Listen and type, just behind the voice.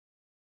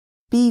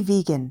Be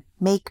vegan,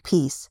 make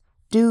peace,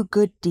 do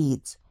good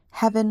deeds.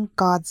 Heaven,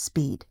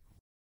 Godspeed.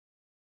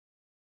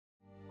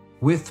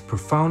 With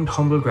profound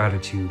humble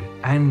gratitude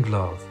and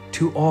love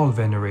to all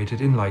venerated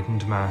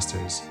enlightened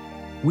masters,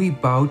 we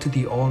bow to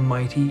the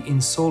Almighty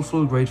in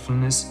soulful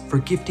gratefulness for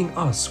gifting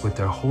us with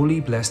their holy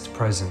blessed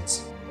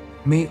presence.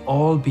 May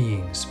all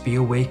beings be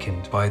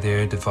awakened by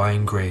their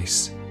divine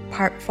grace.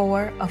 Part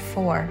 4 of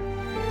 4.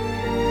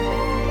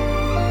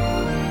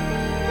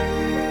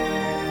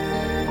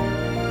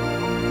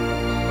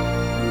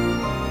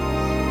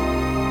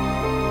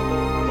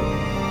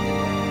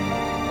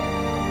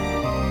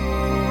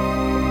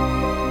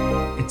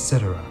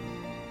 Etc.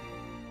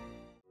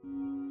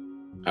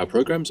 Our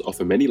programs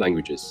offer many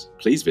languages.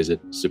 Please visit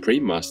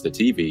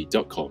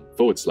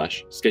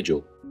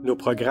suprememastertv.com/schedule. Nos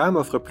programas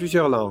offrent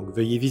plusieurs langues.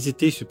 Veuillez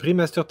visiter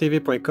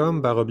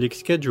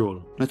suprememastertv.com/schedule.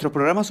 Nuestros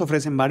programas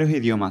ofrecen varios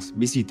idiomas.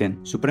 Visiten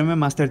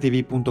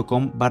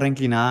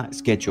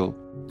suprememastertv.com/schedule.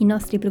 I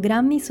nostri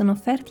programmi sono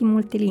offerti in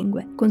molte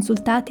lingue.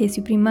 Consultate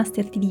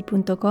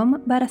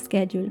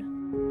suprememastertv.com/schedule.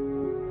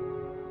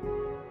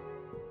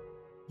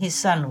 His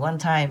son one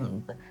time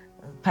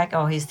packed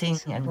all his things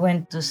and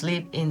went to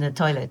sleep in the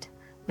toilet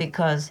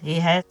because he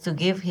had to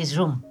give his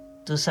room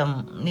to some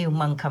new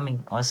monk coming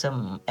or some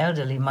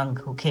elderly monk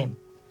who came.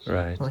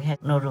 Right. Who had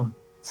no room.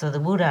 So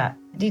the Buddha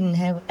didn't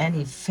have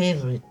any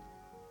favorite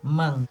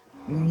monk,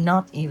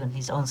 not even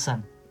his own son.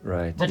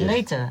 Right. But yes.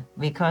 later,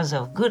 because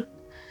of good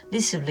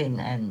discipline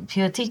and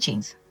pure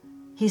teachings,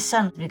 his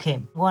son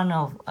became one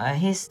of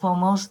his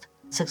foremost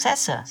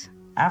successors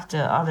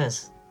after others.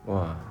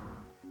 Wow.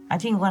 I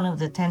think one of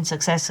the 10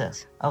 successors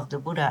of the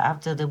Buddha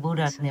after the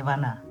Buddha's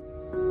Nirvana.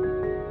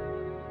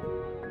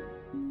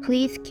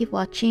 Please keep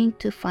watching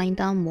to find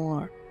out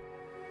more.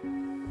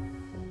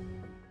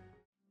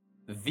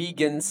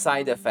 Vegan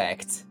side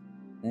effect.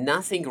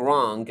 Nothing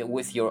wrong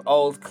with your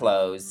old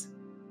clothes.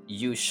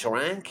 You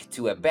shrank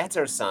to a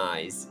better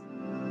size.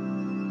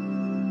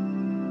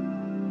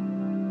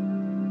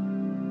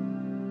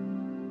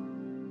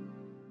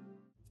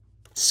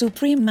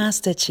 Supreme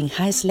Master Ching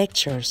Hai's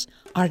lectures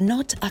are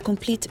not a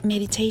complete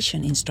meditation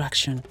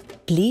instruction.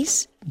 Please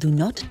do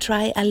not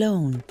try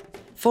alone.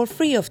 For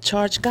free of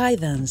charge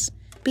guidance,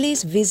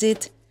 please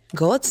visit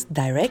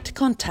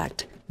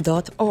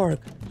godsdirectcontact.org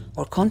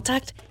or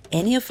contact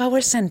any of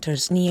our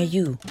centers near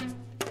you.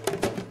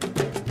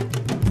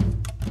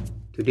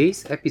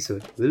 Today's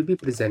episode will be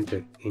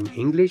presented in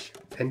English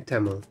and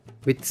Tamil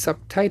with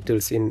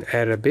subtitles in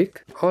Arabic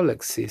or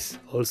Laxis,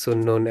 also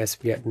known as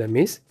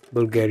Vietnamese,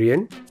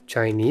 Bulgarian,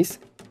 Chinese,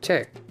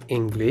 Czech,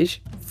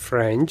 English,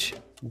 French,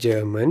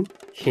 German,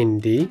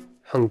 Hindi,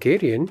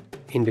 Hungarian,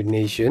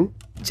 Indonesian,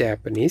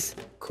 Japanese,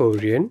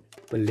 Korean,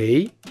 Malay,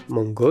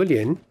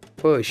 Mongolian,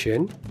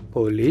 Persian,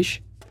 Polish,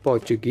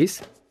 Portuguese,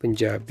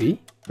 Punjabi,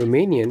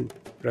 Romanian,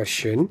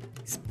 Russian,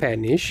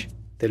 Spanish,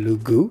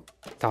 Telugu,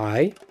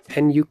 Thai,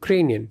 and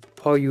Ukrainian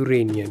or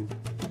Uranian.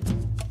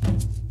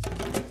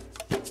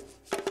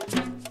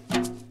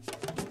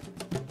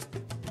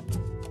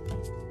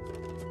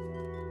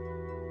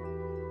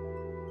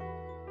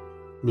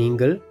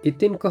 நீங்கள்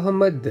இத்தின்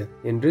கொஹமத்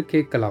என்று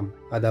கேட்கலாம்.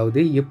 அதாவது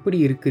எப்படி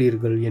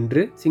இருக்கிறீர்கள்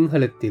என்று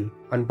சிங்களத்தில்.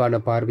 அன்பான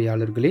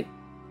பார்வையாளர்களே,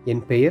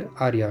 என் பெயர்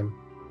ஆர்யான்.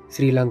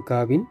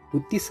 ஸ்ரீலங்காவின்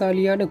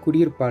புத்திசாலியான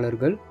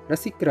குடியிருப்பாளர்கள்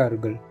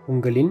ரசிக்கிறார்கள்.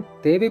 உங்களின்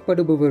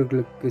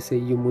தேவைப்படுபவர்களுக்கு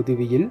செய்யும்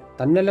உதவியில்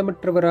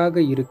தன்னலமற்றவராக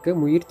இருக்க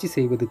முயற்சி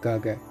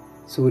செய்வதற்காக.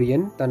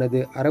 சூரியன்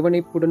தனது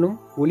அரவணைப்புடனும்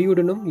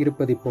ஒளியுடனும்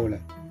இருப்பதைப் போல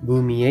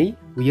பூமியை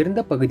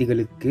உயர்ந்த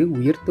பகுதிகளுக்கு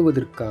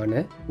உயர்த்துவதற்கான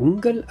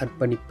உங்கள்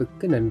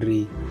அர்ப்பணிப்புக்கு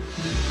நன்றி.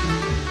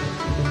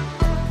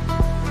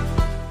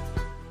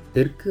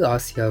 தெற்கு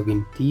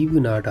ஆசியாவின் தீவு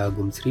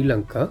நாடாகும்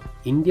ஸ்ரீலங்கா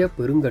இந்தியா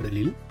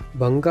பெருங்கடலில்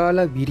வங்காள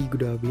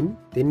விரிகுடாவின்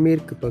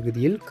தென்மேற்கு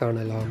பகுதியில்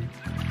காணலாம்.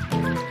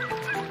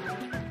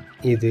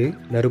 இது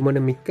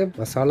நறுமணமிக்க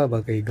மசாலா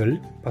வகைகள்,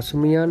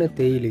 பசுமையான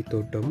தேயிலை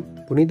தோட்டம்,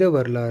 புனித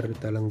வரலாறு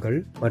தலங்கள்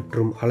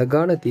மற்றும்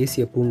அழகான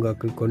தேசிய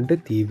பூங்காக்கள் கொண்ட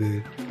தீவு.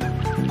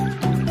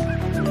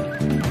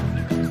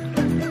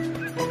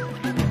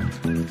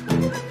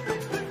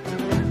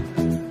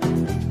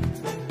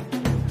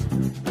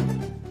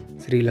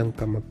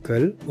 ஸ்ரீலங்கா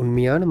மக்கள்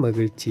உண்மையான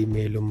மகிழ்ச்சி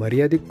மேலும்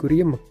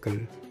மரியாதைக்குரிய மக்கள்.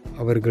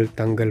 அவர்கள்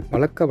தங்கள்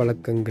பழக்க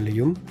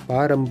வழக்கங்களையும்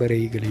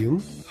பாரம்பரியங்களையும்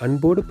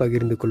அன்போடு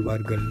பகிர்ந்து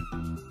கொள்வார்கள்.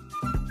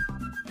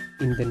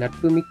 இந்த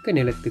நட்புமிக்க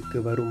நிலத்துக்கு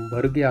வரும்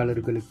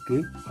வருகையாளர்களுக்கு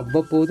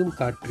அவ்வப்போதும்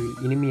காற்றில்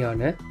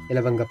இனிமையான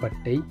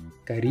இலவங்கப்பட்டை,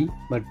 கறி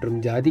மற்றும்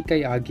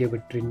ஜாதிக்காய்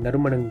ஆகியவற்றின்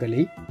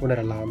நறுமணங்களை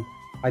உணரலாம்.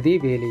 அதே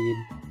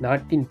வேளையில்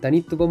நாட்டின்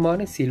தனித்துவமான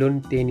சிலோன்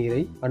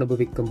தேநீரை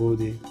அனுபவிக்கும்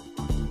போது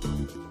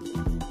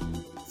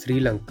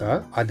ஸ்ரீலங்கா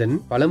அதன்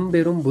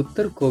பழம்பெரும்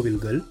புத்தர்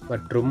கோவில்கள்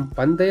மற்றும்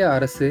பந்தய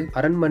அரசு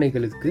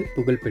அரண்மனைகளுக்கு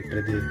புகழ்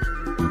பெற்றது.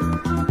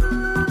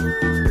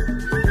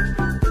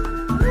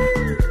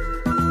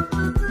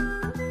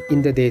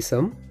 இந்த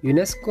தேசம்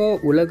யுனெஸ்கோ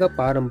உலக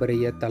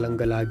பாரம்பரிய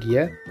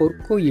தலங்களாகிய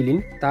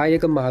பொற்கோயிலின்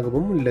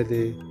தாயகமாகவும்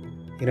உள்ளது.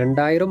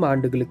 2000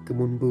 ஆண்டுகளுக்கு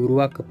முன்பு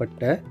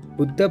உருவாக்கப்பட்ட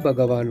புத்த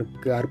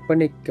பகவானுக்கு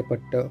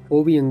அர்ப்பணிக்கப்பட்ட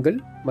ஓவியங்கள்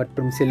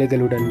மற்றும்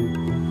சிலைகளுடன்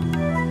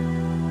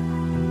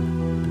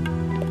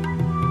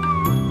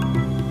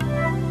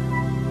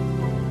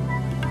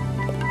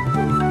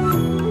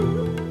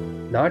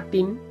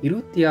நாட்டின்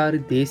 26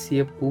 தேசிய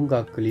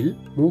பூங்காக்களில்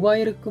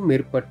 3000க்கும்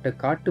மேற்பட்ட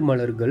காட்டு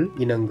மலர்கள்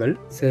இனங்கள்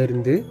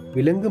சேர்ந்து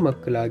விலங்கு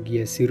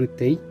மக்களாகிய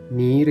சிறுத்தை,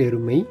 நீர்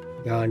எருமை,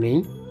 யானை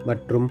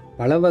மற்றும்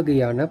பல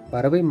வகையான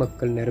பறவை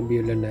மக்கள்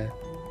நிரம்பியுள்ளன.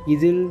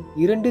 இதில்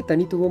 2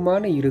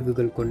 தனித்துவமான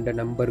இறகுகள் கொண்ட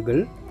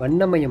நம்பர்கள்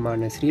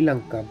வண்ணமயமான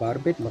ஸ்ரீலங்கா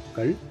பார்பெட்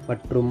மக்கள்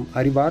மற்றும்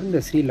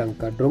அறிவார்ந்த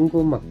ஸ்ரீலங்கா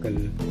ட்ரோங்கோ மக்கள்.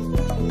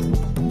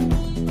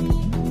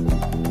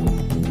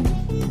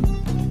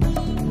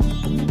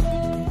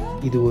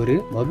 இது ஒரு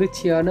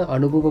மகிழ்ச்சியான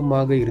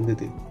அனுபவமாக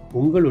இருந்தது.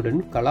 உங்களுடன்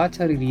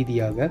கலாச்சார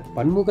ரீதியாக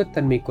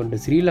பன்முகத்தன்மை கொண்ட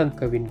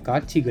ஸ்ரீலங்காவின்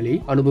காட்சிகளை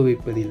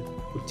அனுபவிப்பதில்.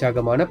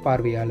 உற்சாகமான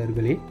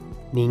பார்வையாளர்களே,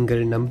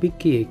 நீங்கள்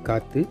நம்பிக்கையை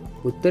காத்து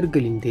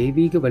புத்தர்களின்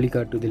தெய்வீக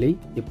வழிகாட்டுதலை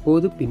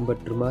எப்போது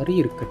பின்பற்றுமாறு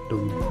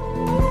இருக்கட்டும்.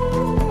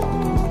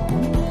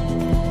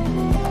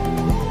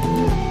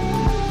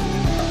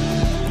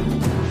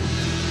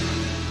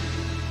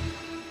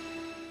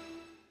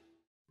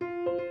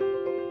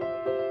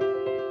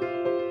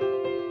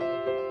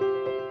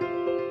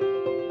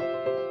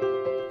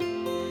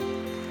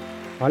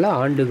 பல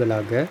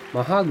ஆண்டுகளாக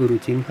மகாகுரு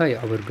சிங்ஹாய்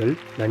அவர்கள்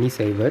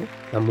நனிசைவர்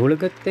நம்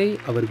உலகத்தை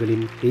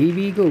அவர்களின்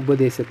தெய்வீக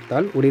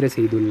உபதேசத்தால் உடைர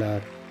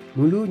செய்துள்ளார்.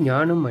 முழு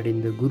ஞானம்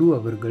அடைந்த குரு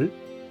அவர்கள்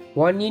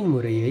வானின்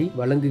முறையை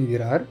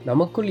வழங்குகிறார்.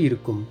 நமக்குள்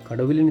இருக்கும்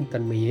கடவுளின்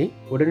தன்மையை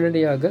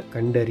உடனடியாக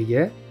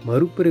கண்டறிய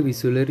மறுபிறவி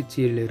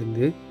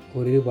சுழற்சியிலிருந்து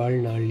ஒரு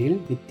வாழ்நாளில்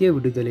நித்திய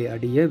விடுதலை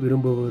அடைய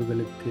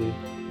விரும்புபவர்களுக்கு.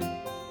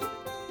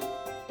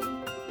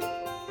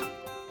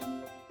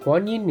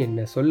 குவான்யின்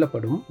என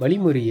சொல்லப்படும்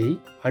வழிமுறையை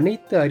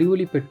அனைத்து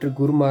அறிவொளி பெற்ற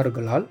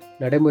குருமார்களால்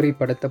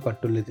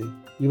நடைமுறைப்படுத்தப்பட்டுள்ளது.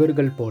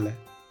 இவர்கள் போல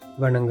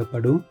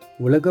வணங்கப்படும்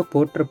உலக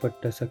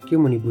போற்றப்பட்ட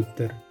சக்கியமுனி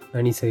புத்தர்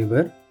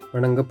நனிசைவர்,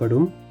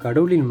 வணங்கப்படும்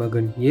கடவுளின்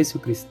மகன் இயேசு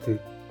கிறிஸ்து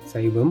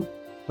சைவம்,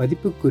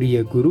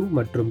 மதிப்புக்குரிய குரு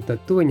மற்றும்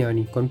தத்துவ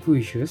ஞானி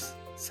கன்ஃபூஷியஸ்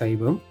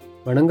சைவம்,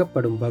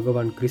 வணங்கப்படும்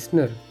பகவான்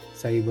கிருஷ்ணர்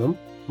சைவம்,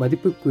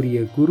 மதிப்புக்குரிய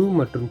குரு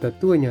மற்றும்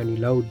தத்துவ ஞானி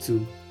லாவ்ட்சு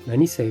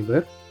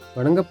நனிசைவர்,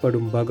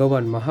 வணங்கப்படும்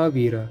பகவான்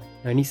மகாவீரா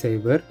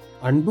நனிசைவர்,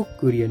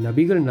 அன்புக்குரிய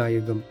நபிகள்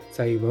நாயகம்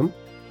சைவம்,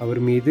 அவர்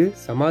மீது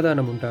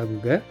சமாதானம்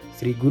உண்டாகுக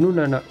ஸ்ரீ குரு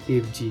நானக்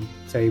தேவ்ஜி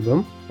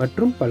சைவம்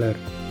மற்றும் பலர்.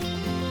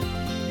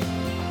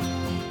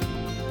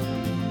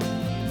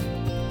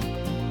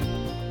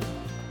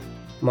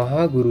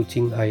 மகாகுரு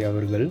சிங்ஹாய்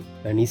அவர்கள்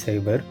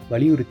நனிசைவர்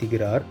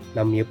வலியுறுத்துகிறார்,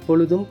 நாம்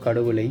எப்பொழுதும்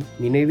கடவுளை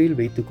நினைவில்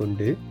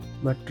வைத்துக்கொண்டு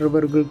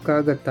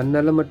மற்றவர்களுக்காக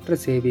தன்னலமற்ற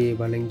சேவையை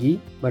வழங்கி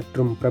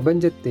மற்றும்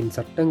பிரபஞ்சத்தின்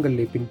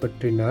சட்டங்களை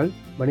பின்பற்றினால்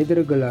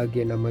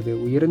மனிதர்களாகிய நமது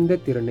உயர்ந்த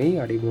திறனை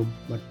அடைவோம்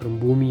மற்றும்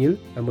பூமியில்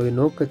நமது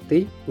நோக்கத்தை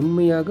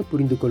உண்மையாக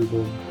புரிந்து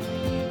கொள்வோம்.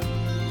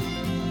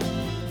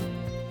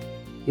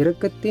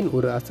 இரக்கத்தின்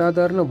ஒரு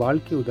அசாதாரண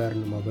வாழ்க்கை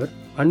உதாரணம் அவர்.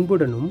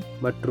 அன்புடனும்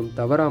மற்றும்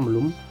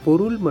தவறாமலும்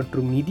பொருள்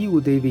மற்றும் நிதி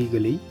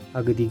உதவிகளை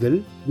அகதிகள்,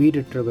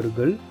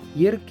 வீடற்றவர்கள்,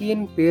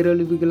 இயற்கையின்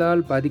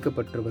பேரழிவுகளால்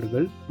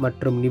பாதிக்கப்பட்டவர்கள்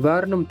மற்றும்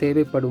நிவாரணம்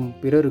தேவைப்படும்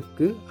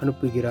பிறருக்கு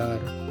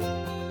அனுப்புகிறார்.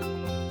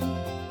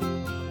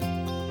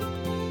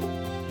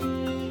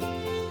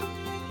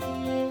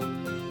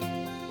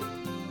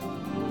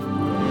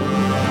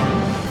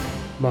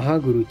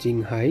 மகாகுரு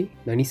சிங்ஹாய்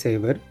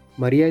நனிசைவர்,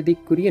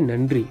 மரியாதைக்குரிய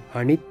நன்றி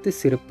அனைத்து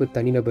சிறப்பு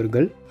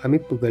தனிநபர்கள்,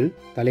 அமைப்புகள்,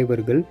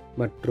 தலைவர்கள்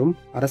மற்றும்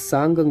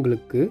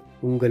அரசாங்கங்களுக்கு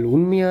உங்கள்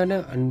உண்மையான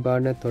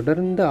அன்பான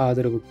தொடர்ந்த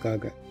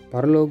ஆதரவுக்காக.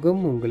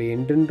 பரலோகம் உங்களை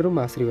என்றென்றும்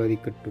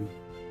ஆசீர்வதிக்கட்டும்.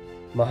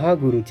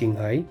 மகாகுரு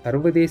சிங்ஹாய்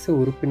சர்வதேச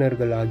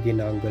உறுப்பினர்கள் ஆகிய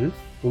நாங்கள்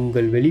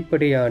உங்கள்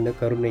வெளிப்படையான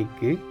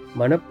கருணைக்கு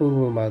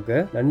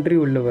மனப்பூர்வமாக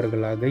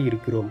நன்றியுள்ளவர்களாக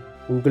இருக்கிறோம்.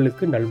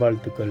 உங்களுக்கு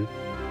நல்வாழ்த்துக்கள்.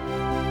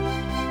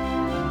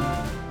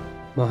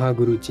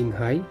 மகாகுரு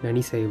சிங்ஹாய்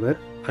நனிசைவர்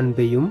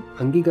அன்பையும்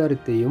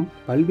அங்கீகாரத்தையும்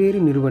பல்வேறு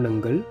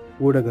நிறுவனங்கள்,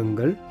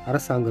 ஊடகங்கள்,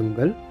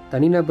 அரசாங்கங்கள்,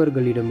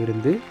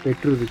 தனிநபர்களிடமிருந்து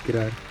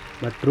பெற்றிருக்கிறார்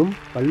மற்றும்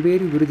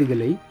பல்வேறு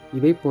விருதுகளை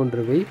இவை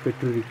போன்றவை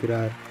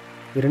பெற்றிருக்கிறார்.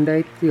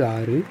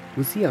 2006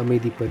 உசி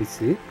அமைதி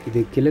பரிசு,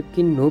 இது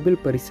கிழக்கின்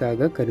நோபல்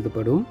பரிசாக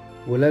கருதப்படும்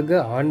உலக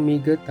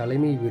ஆன்மீக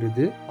தலைமை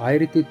விருது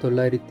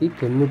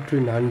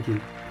 1994.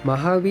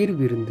 மகாவீர்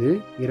விருது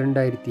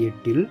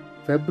 2008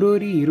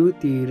 பிப்ரவரி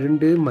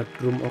 22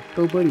 மற்றும்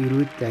அக்டோபர்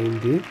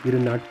 25 இரு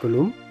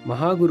நாட்களும்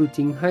மகாகுரு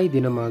சிங்ஹாய்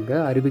தினமாக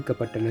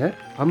அறிவிக்கப்பட்டனர்.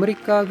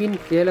 அமெரிக்காவின்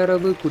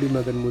கேலரவு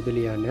குடிமகன்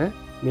முதலியான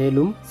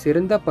மேலும்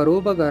சிறந்த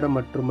பரோபகாரம்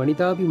மற்றும்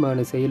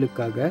மனிதாபிமான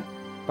செயலுக்காக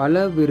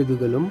பல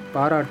விருதுகளும்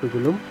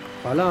பாராட்டுகளும்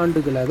பல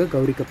ஆண்டுகளாக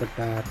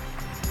கௌரவிக்கப்பட்டார்.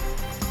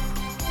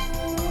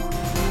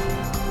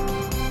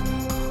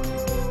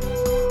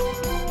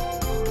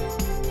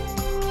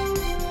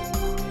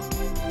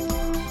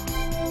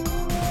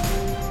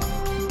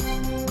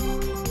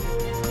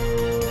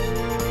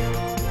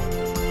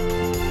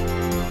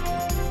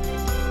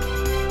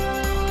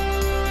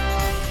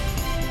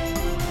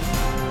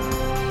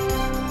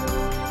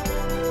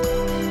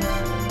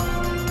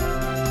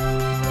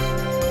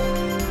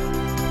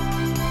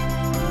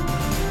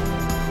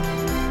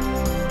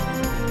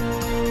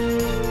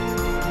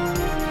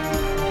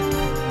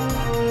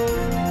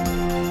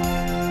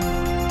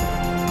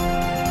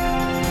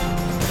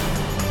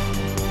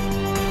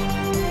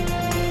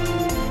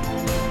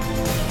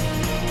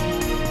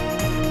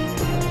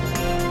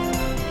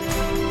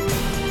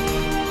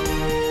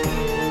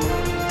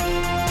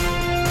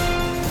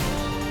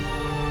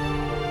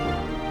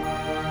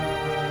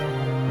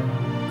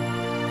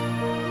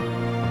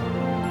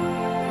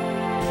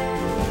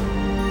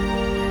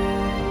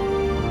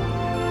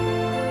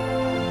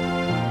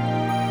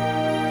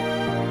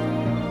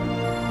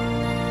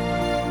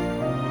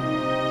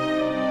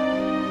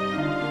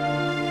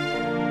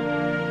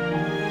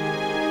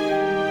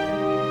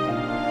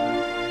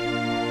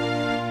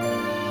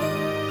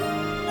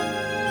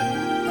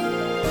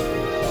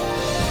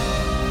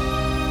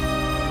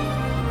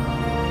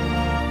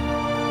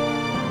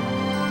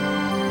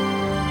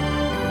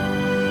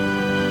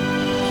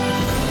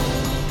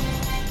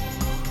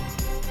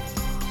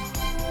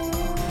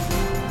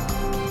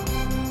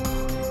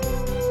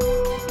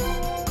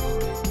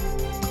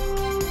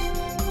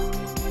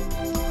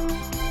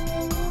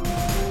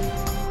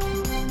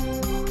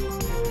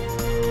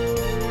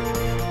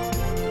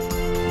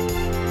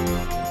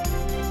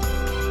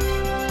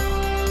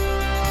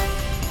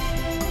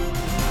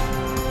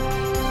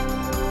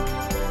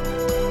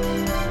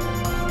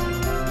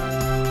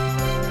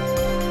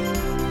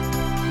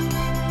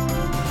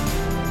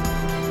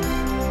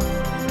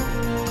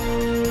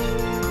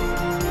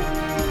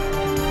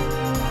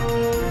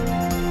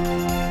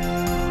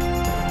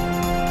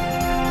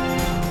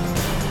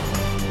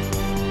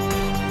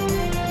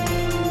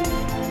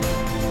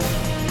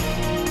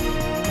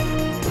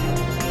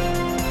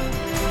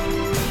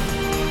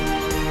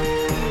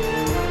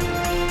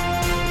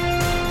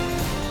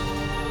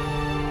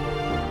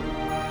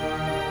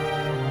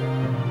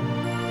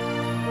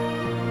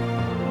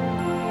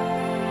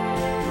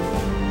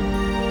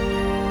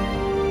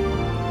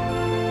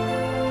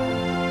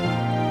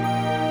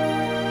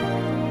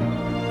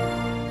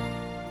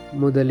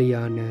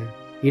 முதலியான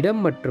இடம்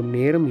மற்றும்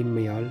நேரம்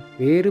இன்மையால்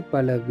வேறு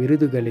பல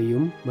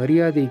விருதுகளையும்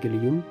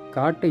மரியாதைகளையும்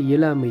காட்ட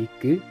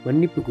இயலாமைக்கு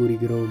மன்னிப்பு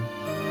கூறுகிறோம்.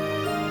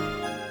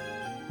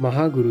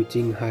 மகாகுரு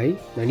சிங்ஹாய்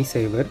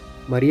நனிசேவர்,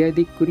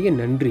 மரியாதைக்குரிய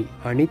நன்றி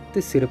அனைத்து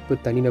சிறப்பு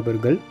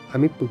தனிநபர்கள்,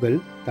 அமைப்புகள்,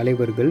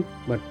 தலைவர்கள்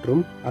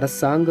மற்றும்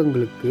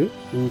அரசாங்கங்களுக்கு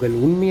உங்கள்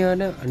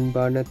உண்மையான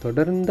அன்பான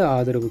தொடர்ந்த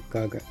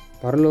ஆதரவுக்காக.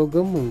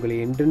 பரலோகம் உங்களை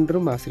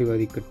என்றென்றும்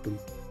ஆசீர்வதிக்கட்டும்.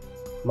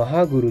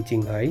 மகாகுரு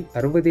சிங்ஹாய்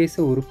சர்வதேச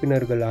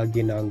உறுப்பினர்கள்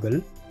ஆகிய நாங்கள்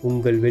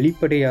உங்கள்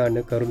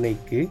வெளிப்படையான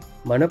கருணைக்கு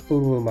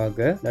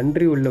மனப்பூர்வமாக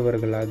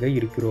நன்றியுள்ளவர்களாக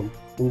இருக்கிறோம்.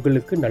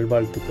 உங்களுக்கு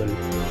நல்வாழ்த்துக்கள்.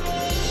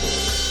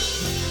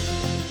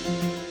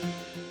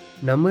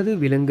 நமது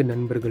விலங்கு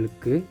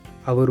நண்பர்களுக்கு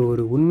அவர்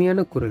ஒரு உண்மையான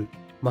குரல்.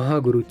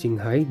 மகாகுரு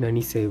சிங்ஹாய்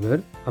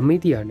நனிசேவர்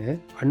அமைதியான,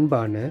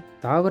 அன்பான,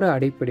 தாவர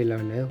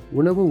அடிப்படையிலான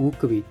உணவு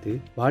ஊக்குவித்து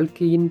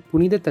வாழ்க்கையின்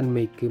புனித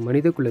தன்மைக்கு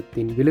மனித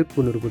குலத்தின்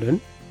விழிப்புணர்வுடன்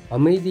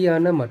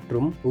அமைதியான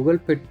மற்றும்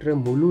புகழ்பெற்ற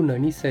முழு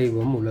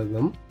நனிசைவம்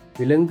உலகம்,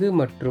 விலங்கு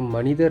மற்றும்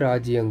மனித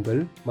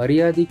ராஜ்யங்கள்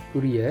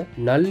மரியாதைக்குரிய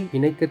நல்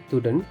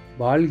இணக்கத்துடன்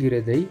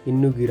வாழ்கிறதை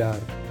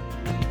எண்ணுகிறார்.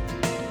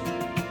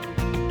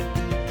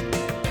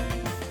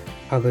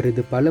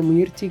 அவரது பல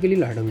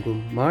முயற்சிகளில் அடங்கும்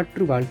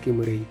மாற்று வாழ்க்கை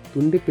முறை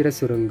துண்டு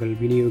பிரசுரங்கள்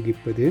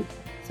விநியோகிப்பது,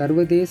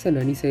 சர்வதேச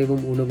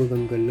நனிசைவம்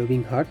உணவகங்கள்,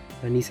 லிவிங் ஹார்ட்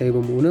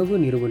நனிசைவம் உணவு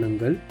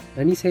நிறுவனங்கள்,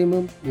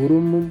 நனிசைவம்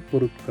உருமும்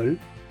பொருட்கள்,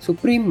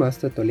 சுப்ரீம்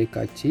மாஸ்டர்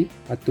தொலைக்காட்சி,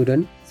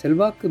 அத்துடன்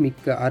செல்வாக்கு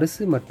மிக்க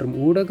அரசு மற்றும்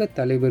ஊடக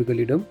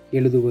தலைவர்களிடம்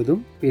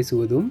எழுதுவதும்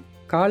பேசுவதும்,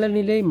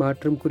 காலநிலை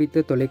மாற்றம்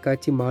குறித்த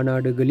தொலைக்காட்சி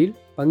மாநாடுகளில்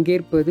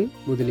பங்கேற்பது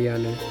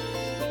முதலியான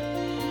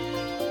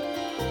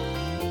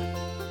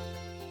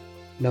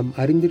நாம்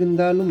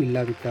அறிந்திருந்தாலும்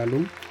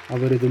இல்லாவிட்டாலும்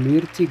அவரது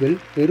முயற்சிகள்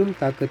பெரும்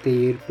தாக்கத்தை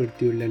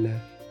ஏற்படுத்தியுள்ளன.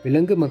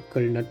 விலங்கு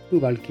மக்கள் நட்பு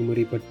வாழ்க்கை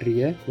முறை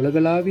பற்றிய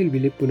உலகளாவில்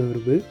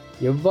விழிப்புணர்வு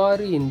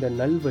எவ்வாறு இந்த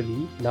நல்வழி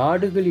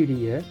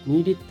நாடுகளிடையே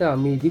நீடித்த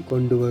அமைதி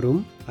கொண்டு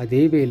வரும்,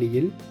 அதே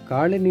வேளையில்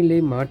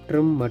காலநிலை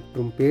மாற்றம்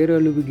மற்றும்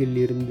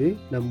பேரழிவுகளிலிருந்து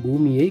நம்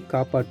பூமியை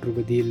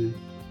காப்பாற்றுவதில்.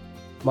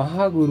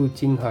 மகாகுரு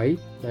சிங்ஹாய்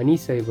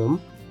நனிசைவம்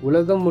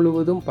உலகம்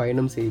முழுவதும்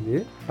பயணம் செய்து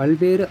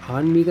பல்வேறு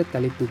ஆன்மீக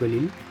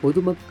தலைப்புகளில்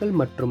பொதுமக்கள்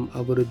மற்றும்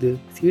அவரது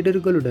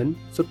சீடர்களுடன்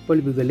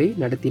சொற்பொழிவுகளை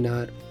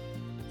நடத்தினார்.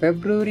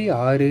 பிப்ரவரி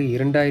 6,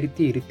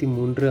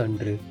 2023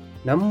 அன்று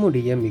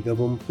நம்முடைய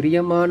மிகவும்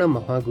பிரியமான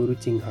மகாகுரு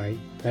சிங்ஹாய்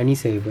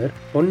நனிசேவர்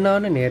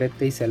பொன்னான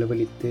நேரத்தை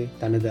செலவழித்து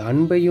தனது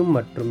அன்பையும்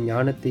மற்றும்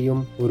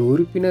ஞானத்தையும் ஒரு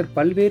உறுப்பினர்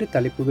பல்வேறு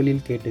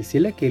தலைப்புகளில் கேட்ட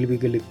சில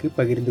கேள்விகளுக்கு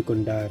பகிர்ந்து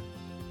கொண்டார்.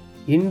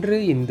 இன்று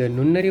இந்த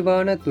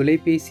நுண்ணறிவான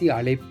தொலைபேசி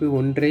அழைப்பு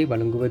ஒன்றை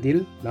வழங்குவதில்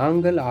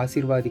நாங்கள்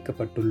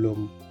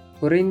ஆசீர்வாதிக்கப்பட்டுள்ளோம்.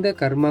 குறைந்த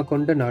கர்மா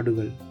கொண்ட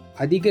நாடுகள்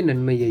அதிக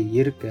நன்மையை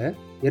ஏற்க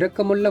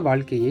இரக்கமுள்ள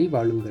வாழ்க்கையை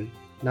வாழுங்கள்.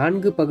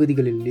 4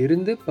 பகுதிகளில்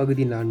இருந்து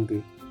பகுதி 4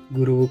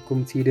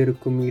 குருவுக்கும்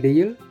சீடருக்கும்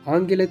இடையில்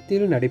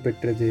ஆங்கிலத்தில்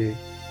நடைபெற்றது.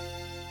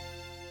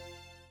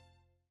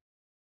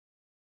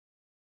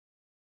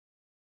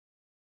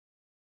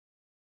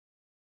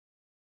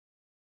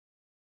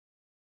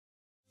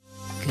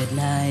 Good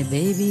night,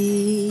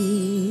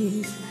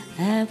 babies.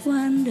 Have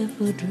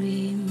wonderful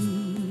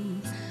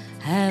dreams.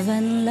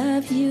 Heaven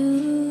love you,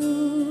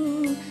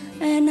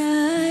 and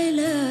I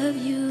love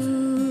you.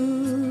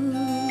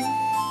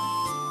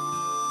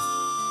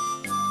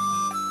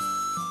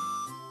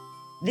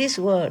 This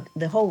world,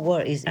 the whole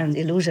world is an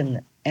illusion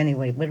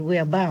anyway, but we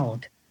are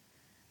bound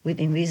with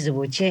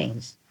invisible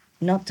chains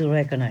not to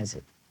recognize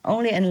it.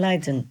 Only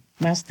enlightened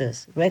masters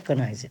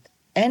recognize it.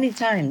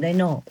 Anytime they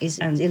know it's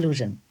an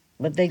illusion,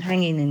 but they're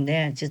hanging in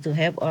there just to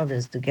help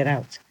others to get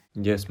out.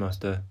 Yes,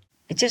 Master.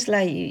 It's just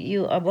like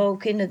you are above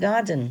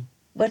kindergarten,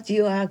 but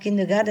you are a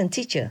kindergarten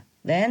teacher.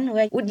 Then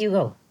where would you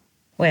go?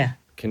 Where?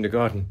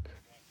 Kindergarten.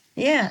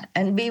 Yeah,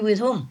 and be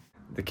with whom?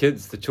 The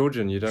kids, the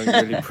children, you don't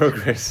really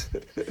progress.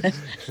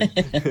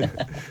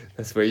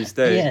 That's where you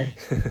stay. Yeah.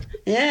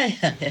 Yeah.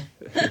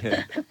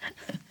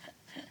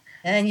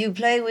 And you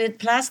play with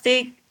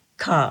plastic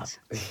cars.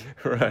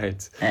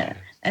 Right.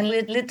 And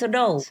with little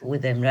dolls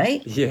with them,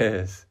 right?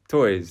 Yes.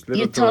 Toys,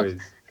 little toys.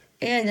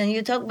 Yeah, and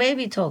you talk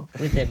baby talk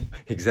with them.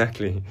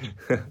 Exactly.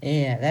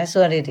 Yeah, that's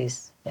what it is.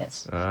 Yes.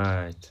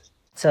 Right.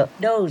 So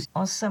those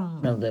are some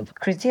of the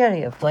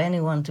criteria for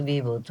anyone to be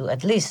able to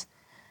at least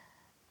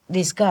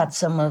discard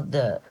some of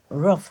the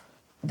rough,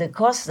 the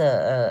cost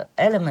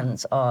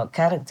elements or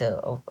character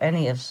of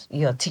any of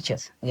your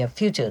teachers, your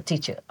future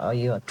teacher or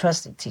your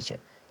trusted teacher.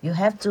 You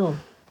have to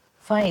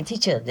find a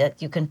teacher that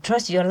you can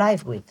trust your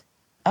life with.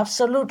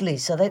 Absolutely.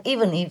 So that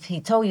even if he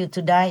told you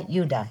to die,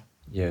 you die.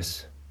 Yes.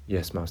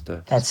 Yes, Master.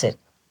 That's it.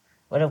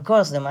 But of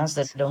course, the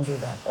masters don't do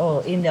that. Oh,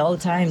 in the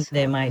old times,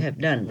 they might have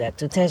done that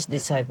to test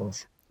disciples.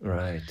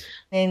 Right.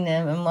 In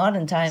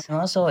modern times,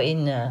 also in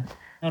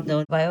the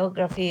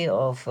biography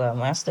of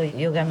Master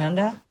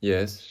Yogananda.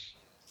 Yes.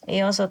 He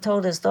also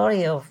told the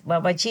story of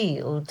Babaji,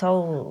 who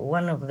told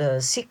one of the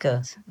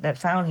seekers that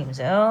found him,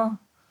 say, oh,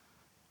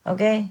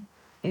 okay,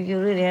 if you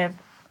really have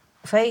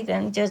faith,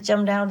 then just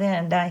jump down there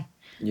and die.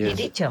 Yes. He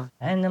did jump,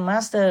 and the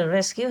master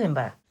rescued him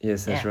back.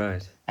 Yes, that's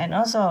right. And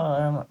also,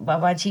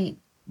 Babaji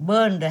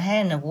burned the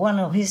hand of one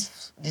of his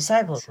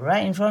disciples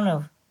right in front of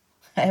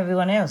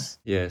everyone else.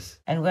 Yes.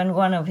 And when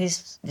one of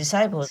his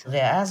disciples, they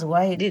asked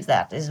why he did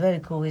that, it's very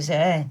cool. He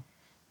said, hey,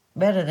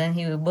 better than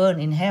he will burn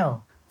in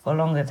hell for a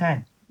longer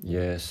time.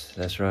 Yes,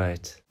 that's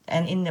right.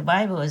 And in the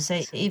Bible, it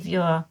says, if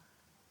your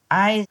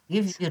eye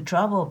gives you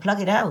trouble, pluck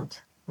it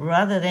out,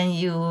 rather than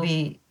you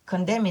be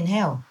condemned in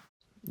hell.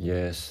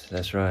 Yes,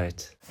 that's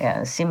right.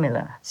 Yeah,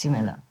 similar.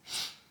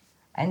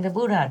 And the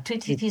Buddha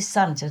treated his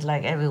son just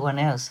like everyone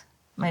else,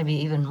 maybe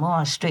even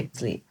more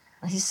strictly.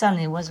 His son,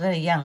 he was very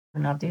young,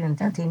 not even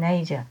a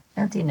teenager,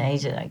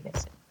 I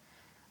guess.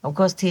 Of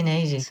course,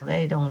 teenagers,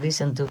 they don't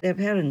listen to their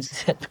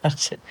parents that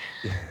much.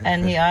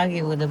 And he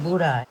argued with the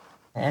Buddha,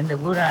 and the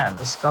Buddha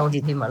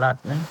scolded him a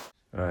lot. No?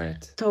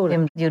 Right. Told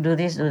him, you do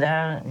this, do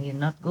that, you're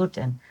not good,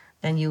 and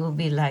then you will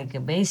be like a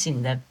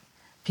basin that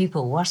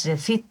people wash their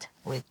feet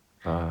with,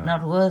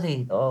 not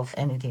worthy of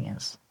anything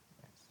else.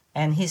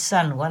 And his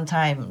son one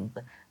time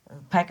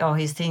packed all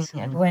his things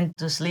and went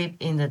to sleep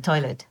in the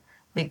toilet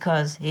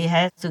because he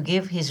had to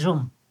give his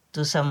room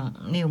to some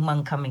new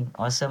monk coming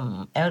or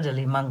some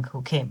elderly monk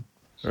who came.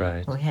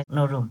 Right. Who had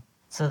no room.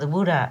 So the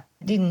Buddha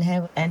didn't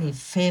have any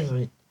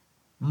favorite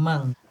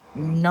monk,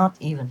 not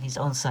even his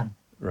own son.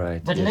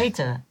 Right. But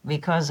later,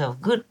 because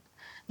of good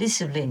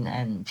discipline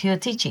and pure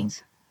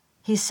teachings,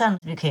 his son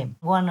became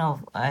one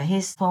of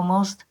his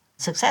foremost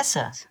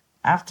successors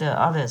after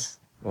others.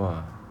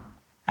 Wow.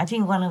 I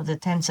think one of the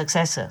 10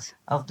 successors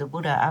of the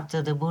Buddha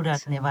after the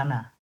Buddha's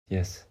Nirvana.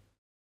 Yes.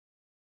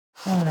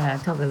 Well, I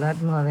talk a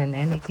lot more than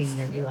anything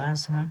that you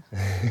ask, huh?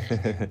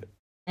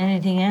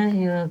 Anything else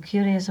you're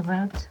curious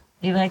about?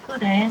 If I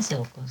could, I answer,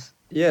 of course.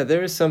 Yeah,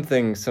 there is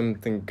something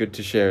good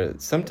to share.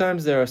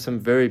 Sometimes there are some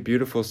very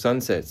beautiful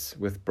sunsets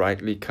with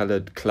brightly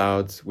colored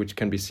clouds which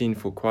can be seen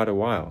for quite a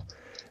while.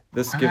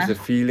 This gives a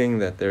feeling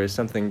that there is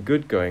something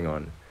good going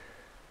on.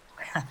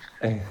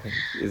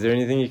 Is there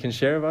anything you can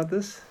share about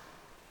this?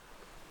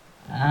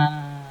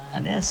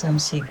 There's some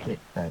secret,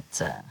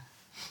 but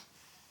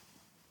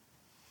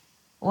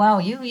wow,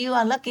 you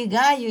are a lucky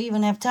guy. You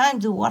even have time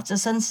to watch the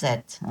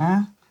sunset,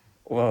 huh?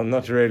 Well,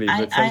 not really,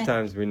 but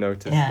sometimes we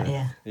notice.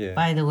 Yeah.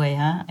 By the way,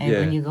 huh? And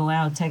when you go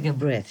out, take a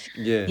breath.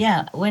 Yeah.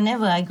 Yeah,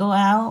 whenever I go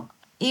out,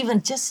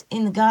 even just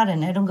in the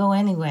garden, I don't go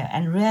anywhere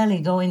and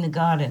rarely go in the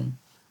garden.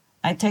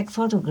 I take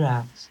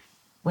photographs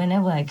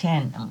whenever I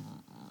can.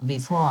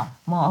 Before,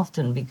 more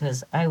often,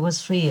 because I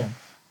was freer.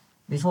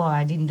 Before,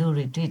 I didn't do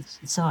retreats.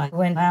 So I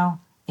went out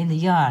in the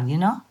yard,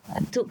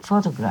 and took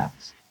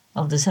photographs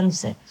of the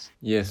sunsets.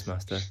 Yes,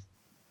 Master.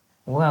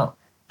 Well,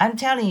 I'm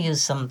telling you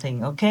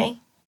something, okay?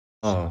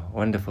 Oh,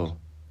 wonderful.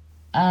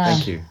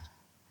 Thank you.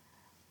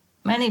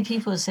 Many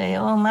people say,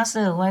 oh,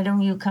 Master, why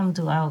don't you come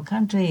to our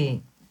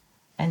country?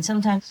 And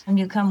sometimes when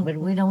you come, but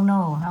we don't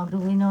know. How do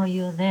we know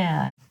you're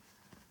there?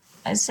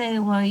 I say,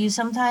 well, you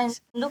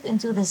sometimes look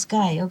into the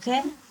sky,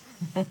 okay?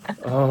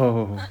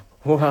 Oh,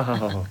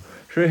 wow.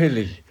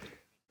 Really?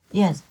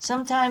 Yes,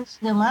 sometimes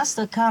the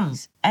Master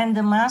comes and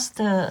the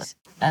Master's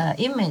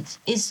image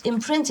is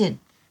imprinted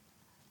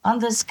on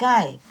the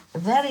sky.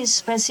 Very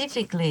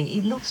specifically,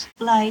 it looks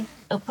like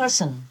a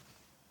person,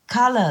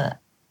 color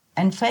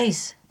and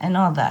face and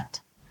all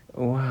that.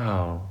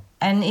 Wow.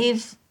 And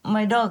if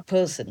my dog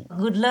person,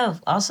 Good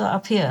Love, also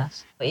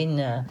appears in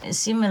a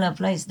similar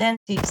place, then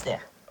he's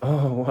there.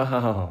 Oh,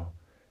 wow.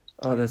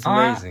 Oh, that's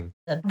amazing.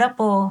 A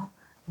double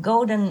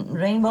golden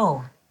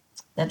rainbow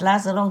that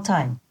lasts a long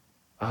time.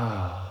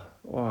 Ah,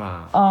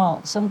 wow.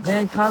 Oh, some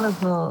very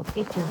colorful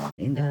pictures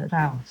in the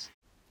clouds.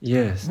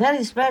 Yes.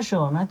 Very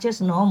special, not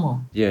just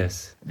normal.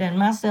 Yes. Then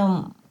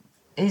Master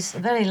is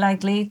very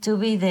likely to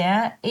be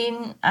there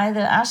in either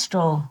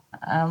astral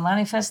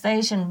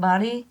manifestation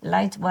body,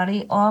 light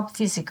body, or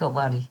physical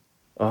body.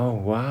 Oh,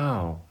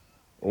 wow.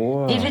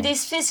 Wow. If it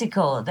is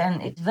physical, then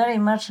it very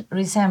much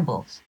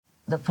resembles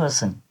the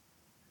person,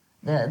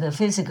 the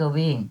physical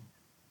being.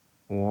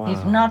 Wow.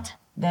 If not,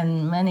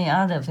 then many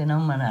other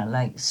phenomena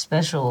like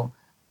special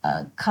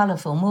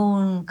colorful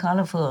moon,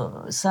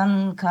 colorful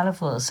sun,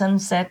 colorful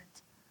sunset,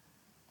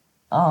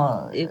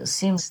 or it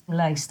seems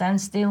like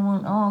standstill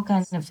moon, all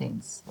kinds of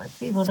things. But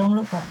people don't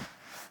look at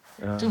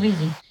it. Too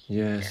busy.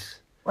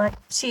 Yes. But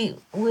see,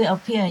 we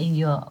appear in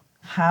your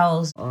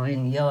house or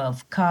in your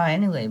car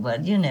anyway,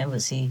 but you never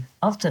see.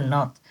 Often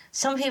not.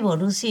 Some people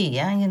do see,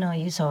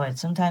 you saw it.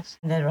 Sometimes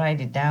they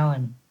write it down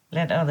and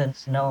let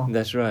others know.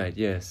 That's right,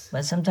 yes.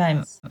 But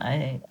sometimes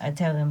I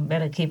tell them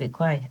better keep it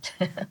quiet.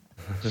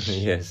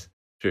 Yes,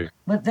 true.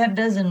 But that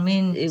doesn't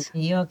mean it's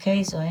your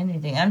case or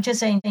anything. I'm just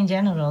saying in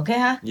general, okay,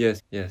 huh?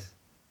 Yes, yes.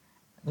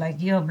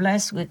 Like you're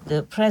blessed with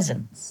the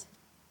presence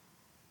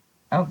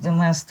of the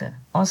Master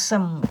or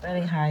some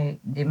very high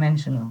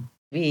dimensional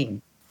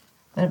being.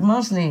 But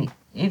mostly,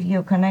 if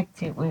you're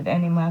connected with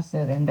any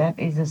Master, then that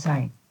is a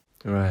sign.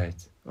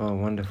 Right. Oh,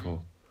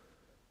 wonderful.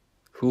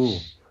 Cool.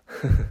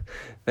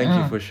 Thank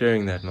you for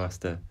sharing that,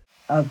 Master.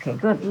 Okay,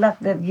 good luck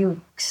that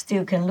you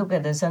still can look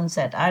at the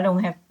sunset. I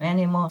don't have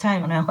any more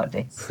time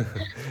nowadays.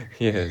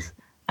 Yes.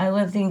 I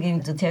was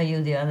thinking to tell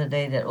you the other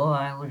day that,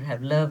 I would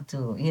have loved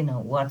to,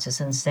 watch the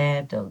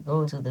sunset or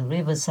go to the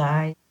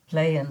riverside,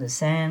 play on the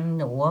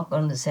sand, or walk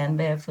on the sand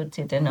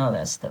barefooted and all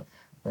that stuff.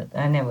 but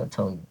I never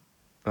told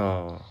you.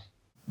 Oh.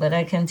 But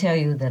I can tell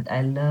you that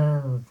I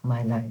love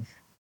my life.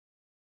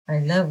 I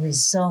love it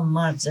so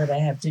much that I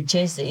have to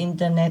chase the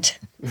internet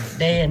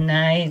day and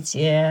night.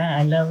 Yeah,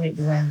 I love it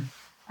when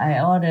I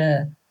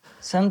order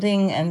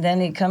something and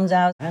then it comes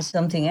out as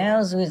something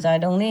else which I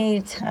don't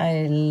need.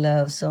 I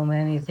love so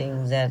many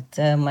things that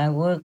my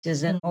work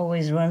doesn't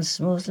always run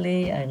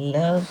smoothly. I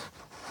love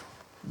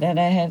that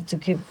I have to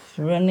keep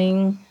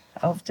running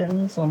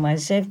often for my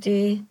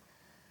safety.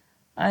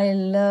 I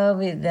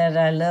love it that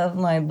I love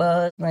my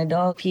bird, my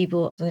dog,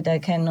 people, but I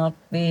cannot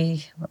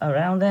be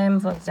around them,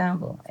 for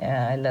example.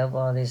 Yeah, I love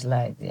all this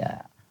life.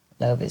 Yeah,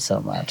 love it so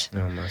much.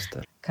 Oh,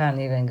 Master. Can't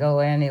even go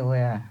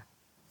anywhere.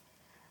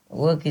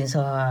 Working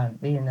so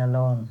hard, being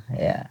alone.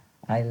 Yeah,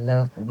 I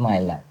love my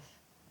life.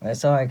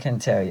 That's all I can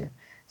tell you.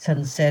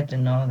 Sunset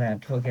and all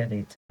that, forget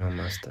it. Oh,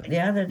 Master.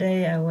 The other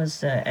day I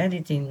was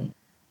editing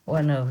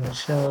one of the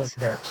shows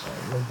that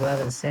your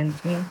brother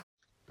sent me.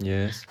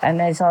 Yes.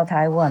 And I saw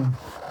Taiwan.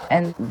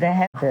 And they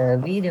had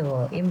the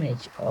video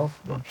image of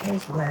the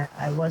place where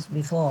I was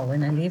before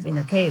when I lived in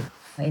a cave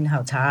in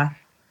Hao Cha.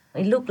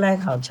 It looked like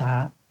Hao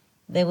Cha.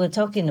 They were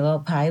talking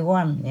about Pai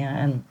Wan, yeah,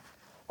 and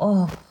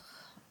oh,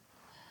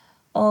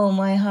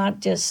 my heart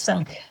just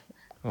sunk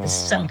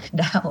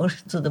down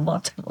to the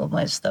bottom of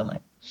my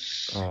stomach.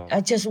 Oh.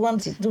 I just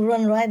wanted to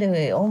run right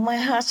away. Oh, my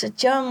heart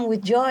jumped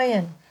with joy,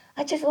 and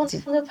I just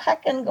wanted to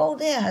pack and go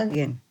there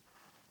again.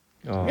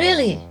 Oh.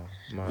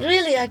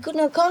 Really, I could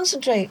not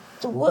concentrate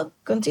to work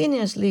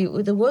continuously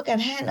with the work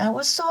at hand. I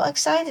was so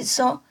excited,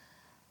 so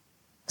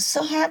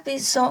happy,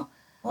 so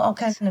all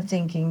kinds of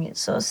thinking,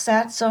 so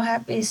sad, so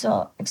happy,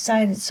 so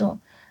excited,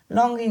 so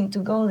longing to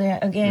go there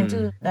again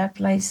to that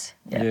place.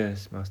 Yeah.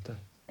 Yes, Master.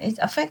 It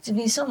affected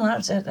me so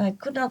much that I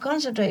could not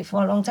concentrate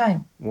for a long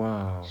time.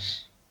 Wow.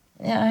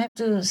 Yeah, I have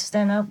to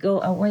stand up,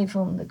 go away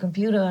from the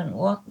computer and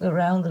walk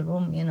around the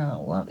room,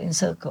 walk in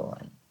circle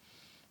and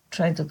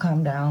try to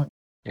calm down.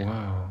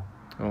 Wow.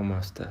 Oh,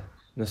 Master.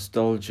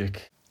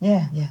 Nostalgic.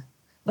 Yeah.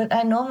 But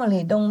I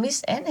normally don't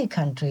miss any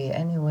country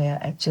anywhere,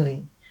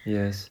 actually.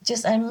 Yes.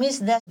 Just I miss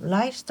that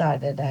lifestyle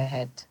that I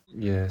had.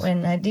 Yes.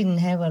 When I didn't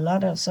have a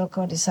lot of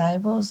so-called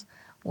disciples,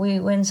 we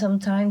went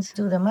sometimes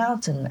to the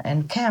mountain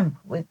and camp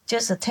with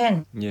just a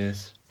tent.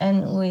 Yes.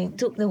 And we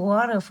took the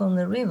water from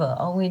the river,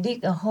 or we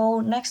dig a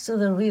hole next to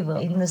the river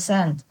in the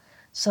sand,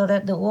 so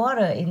that the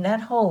water in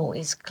that hole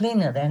is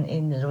cleaner than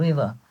in the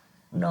river.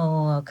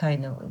 No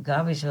kind of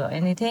garbage or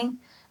anything.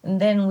 And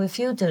then we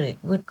filter it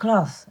with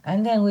cloth,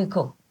 and then we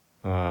cook.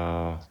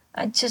 Wow.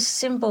 Just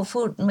simple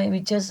food, maybe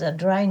just a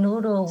dry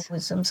noodle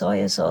with some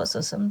soy sauce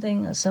or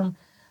something, or some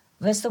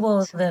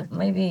vegetables that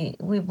maybe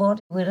we bought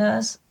with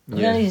us.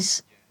 Very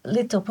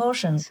little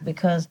portions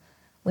because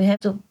we had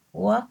to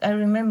walk. I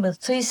remember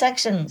 3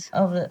 sections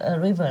of a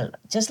river,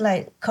 just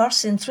like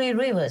crossing 3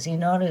 rivers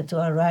in order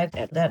to arrive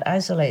at that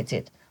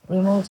isolated,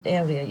 remote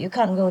area. You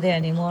can't go there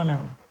anymore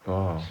now.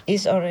 Oh.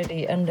 It's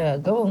already under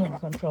government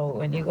control.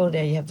 When you go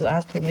there, you have to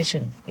ask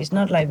permission. It's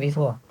not like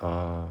before.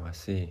 Oh, I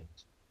see.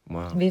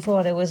 Wow.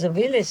 Before there was a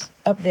village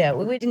up there.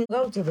 We didn't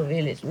go to the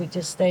village. We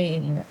just stay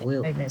in the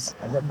wilderness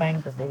at the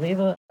bank of the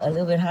river, a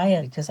little bit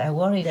higher, because I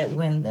worry that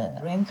when the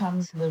rain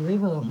comes, the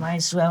river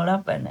might swell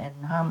up and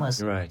harm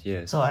us. Right,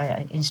 yes. So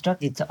I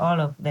instructed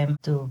all of them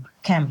to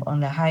camp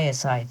on the higher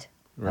side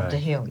of the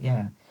hill,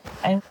 yeah.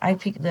 And I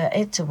picked the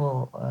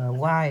eatable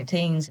wild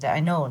things that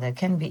I know that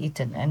can be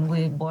eaten, and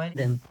we boiled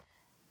them.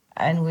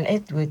 And we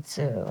ate with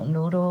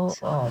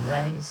noodles or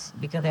rice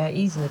because they are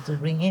easier to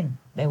bring in.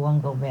 They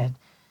won't go bad.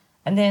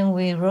 And then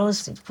we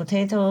roasted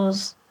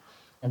potatoes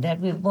that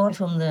we bought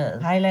from the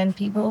Highland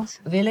people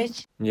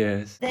village.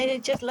 Yes. They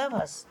just love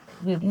us.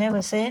 We've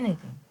never said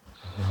anything.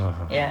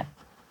 Yeah.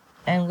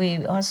 And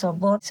we also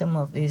bought some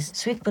of these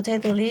sweet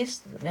potato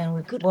leaves. And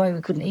we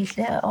couldn't eat.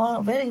 They're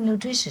all very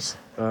nutritious.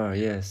 Oh,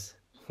 yes.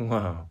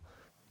 Wow.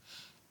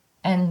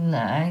 And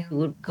I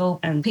would go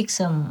and pick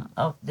some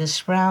of the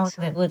sprouts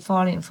that were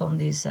falling from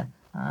these,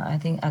 I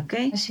think,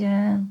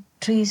 acacia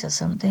trees or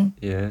something.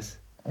 Yes.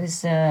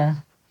 It's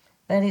a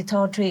very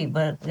tall tree,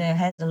 but there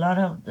has a lot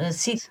of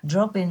seeds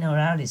dropping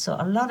around it. So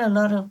a lot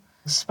of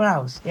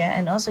sprouts. Yeah,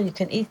 and also you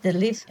can eat the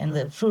leaf and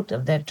the fruit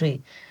of that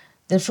tree.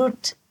 The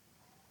fruit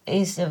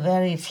is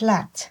very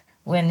flat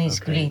when it's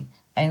green.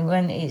 And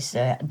when it's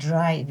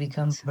dry, it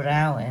becomes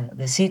brown and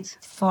the seeds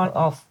fall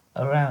off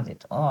around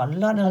it. Oh, a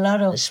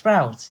lot of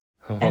sprouts.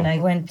 And I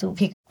went to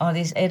pick all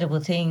these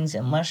edible things,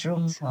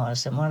 mushrooms or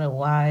some other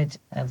wild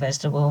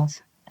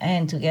vegetables.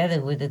 And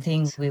together with the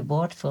things we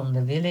bought from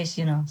the village,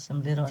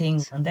 some little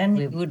things. And then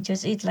we would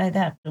just eat like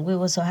that. We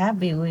were so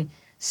happy. We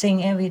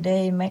sing every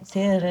day, make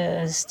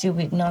theater,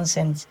 stupid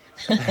nonsense.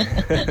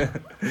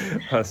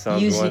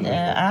 Using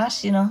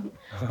ash,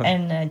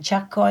 and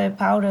charcoal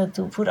powder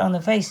to put on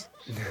the face,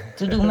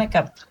 to do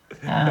makeup,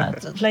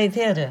 to play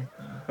theater.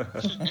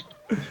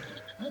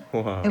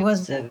 Wow. It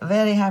was a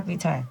very happy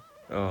time.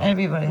 Oh.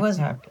 Everybody was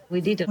happy.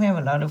 We didn't have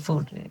a lot of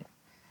food. We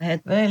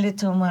had very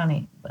little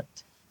money, but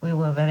we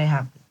were very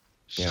happy.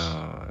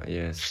 Yeah,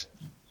 yes.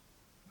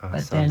 Oh,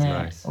 But sounds then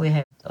nice. we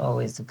have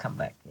always to come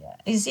back. Yeah,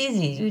 it's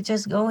easy. You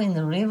just go in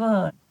the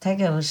river, take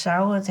a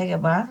shower, take a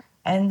bath,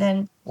 and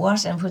then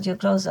wash and put your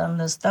clothes on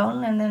the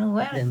stone, and then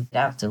wear them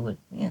afterward.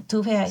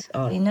 2 pairs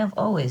are enough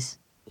always.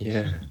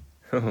 Yeah.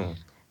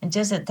 And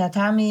just a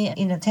tatami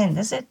in a tent.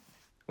 That's it.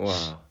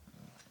 Wow.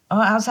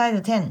 Or outside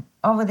the tent.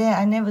 Over there,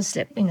 I never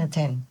slept in a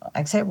tent,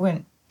 except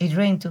when it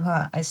rained too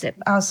hard. I slept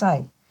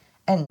outside.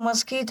 And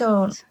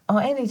mosquitoes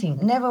or anything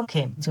never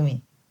came to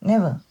me.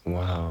 Never.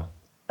 Wow.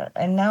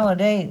 And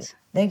nowadays,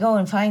 they go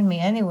and find me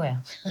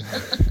anywhere.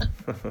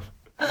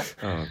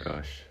 Oh,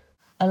 gosh.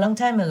 A long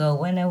time ago,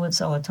 when I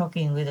was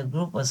talking with a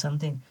group or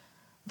something,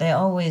 they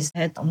always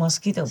had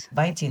mosquitoes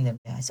biting them.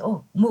 I said,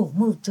 oh,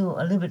 move to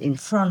a little bit in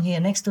front here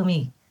next to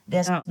me.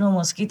 There's no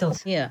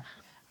mosquitoes here.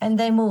 And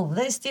they move.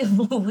 They still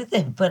move with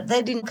them, but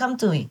they didn't come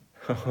to me.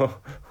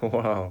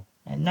 Wow.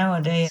 And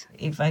nowadays,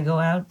 if I go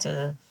out,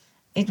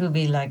 it will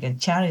be like a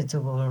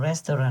charitable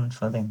restaurant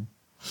for them.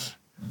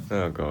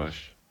 Oh,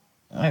 gosh.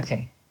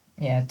 Okay.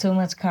 Yeah, too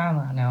much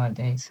karma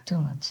nowadays. Too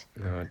much.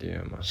 Oh,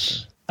 dear,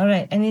 Master. All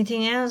right.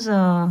 Anything else?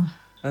 Or?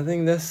 I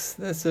think that's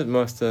it,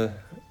 Master.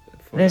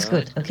 That's now.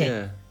 good. Okay.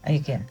 Yeah.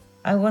 Okay.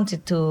 I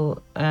wanted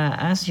to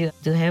ask you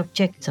to help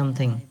check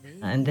something,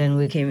 and then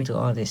we came into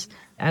all this.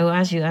 I will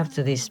ask you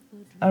after this.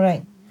 All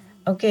right.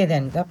 Okay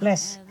then. God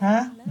bless.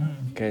 Huh?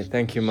 Okay,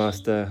 thank you,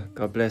 Master.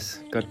 God bless.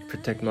 God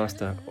protect,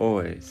 Master,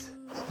 always.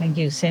 Thank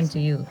you. Same to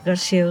you. God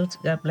shield.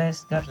 God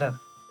bless. God love.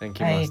 Thank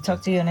you, I Master.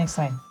 talk to you next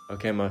time.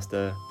 Okay,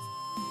 Master.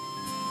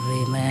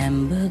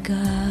 Remember,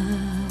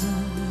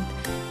 God,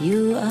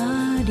 you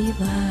are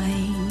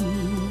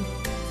divine.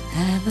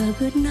 Have a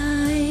good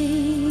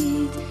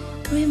night.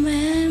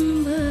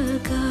 Remember,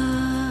 God.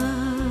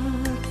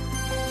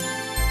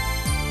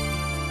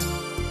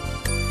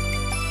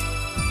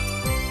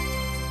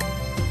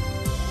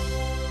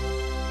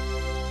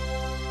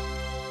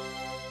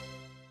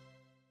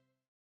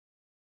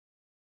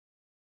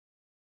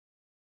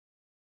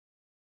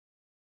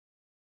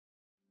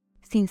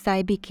 Since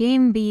I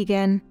became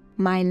vegan,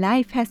 my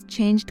life has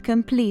changed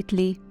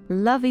completely.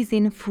 Love is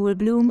in full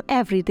bloom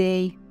every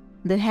day.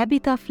 The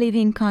habit of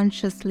living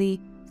consciously,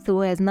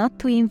 so as not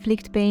to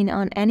inflict pain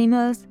on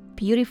animals,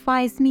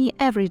 purifies me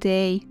every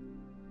day.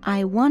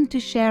 I want to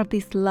share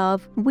this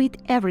love with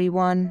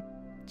everyone.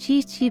 Chi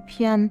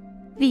Chipian,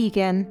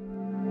 vegan.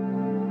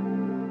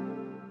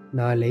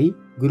 நாளை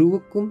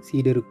குருவுக்கும்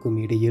சீடருக்கும்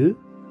இடையில்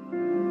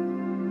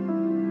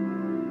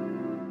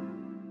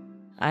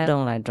I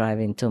don't like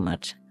driving too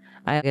much.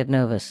 I get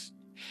nervous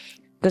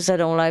because I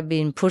don't like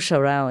being pushed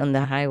around on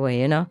the highway,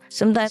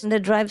 Sometimes they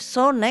drive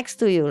so next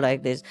to you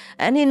like this.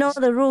 And he knows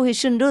the rule, he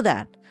shouldn't do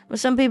that. But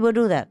some people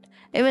do that.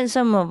 Even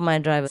some of my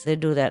drivers, they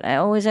do that. I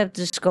always have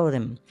to scold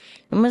them.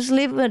 You must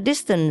leave a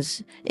distance.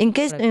 In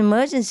case of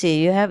emergency,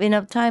 you have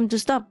enough time to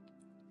stop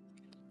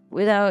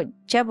without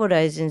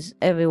jeopardizing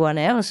everyone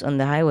else on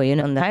the highway.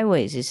 On the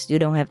highways, you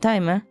don't have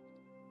time, huh?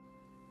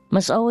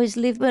 Must always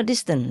leave a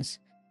distance.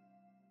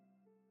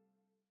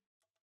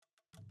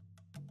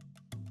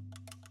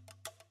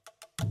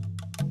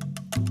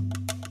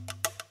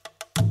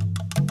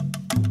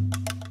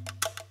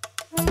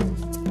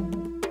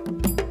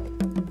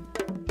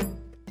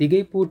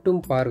 திகைப்பூட்டும்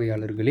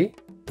பார்வையாளர்களே,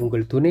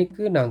 உங்கள்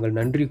துணைக்கு நாங்கள்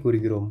நன்றி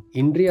கூறுகிறோம்.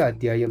 இன்றைய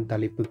அத்தியாயம்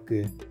தலைப்புக்கு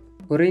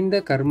குறைந்த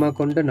கர்மா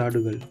கொண்ட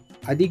நாடுகள்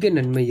அதிக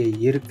நன்மையை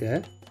ஏற்க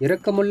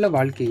இரக்கமுள்ள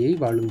வாழ்க்கையை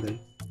வாழுங்கள்.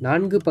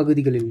 4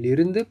 பகுதிகளில்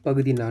இருந்து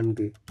பகுதி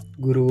 4,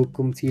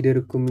 குருவுக்கும்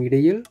சீடருக்கும்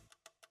இடையில்.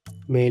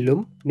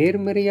 மேலும்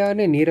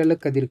நேர்மறையான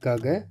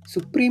நீரலக்கதிற்காக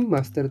சுப்ரீம்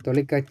மாஸ்டர்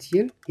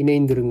தொலைக்காட்சியில்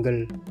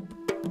இணைந்திருங்கள்.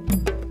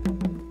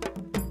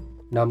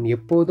 நாம்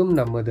எப்போதும்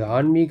நமது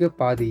ஆன்மீக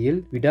பாதையில்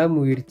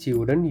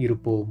விடாமுயற்சியுடன்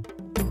இருப்போம்.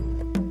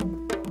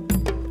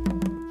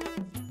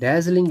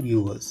 Dazzling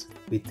viewers,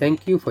 we thank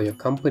you for your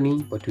company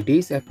for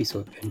today's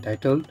episode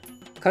entitled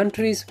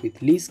Countries with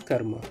Least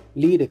Karma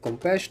Lead a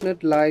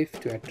Compassionate Life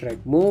to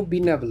Attract More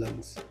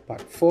Benevolence,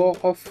 Part 4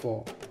 of 4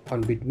 on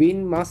Between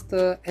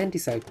Master and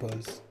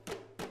Disciples.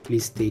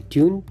 Please stay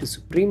tuned to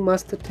Supreme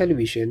Master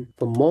Television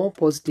for more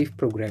positive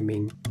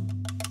programming.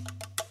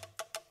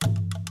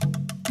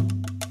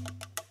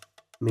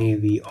 May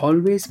we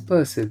always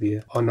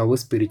persevere on our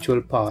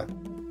spiritual path.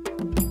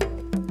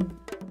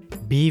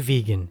 Be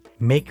vegan,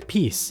 make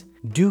peace,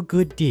 do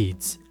good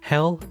deeds,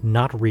 hell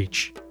not reach.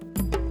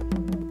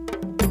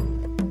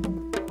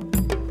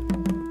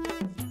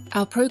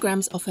 Our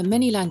programs offer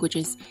many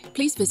languages.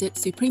 Please visit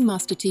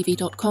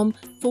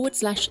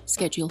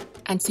suprememastertv.com/schedule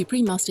and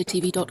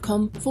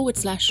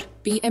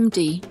suprememastertv.com/BMD.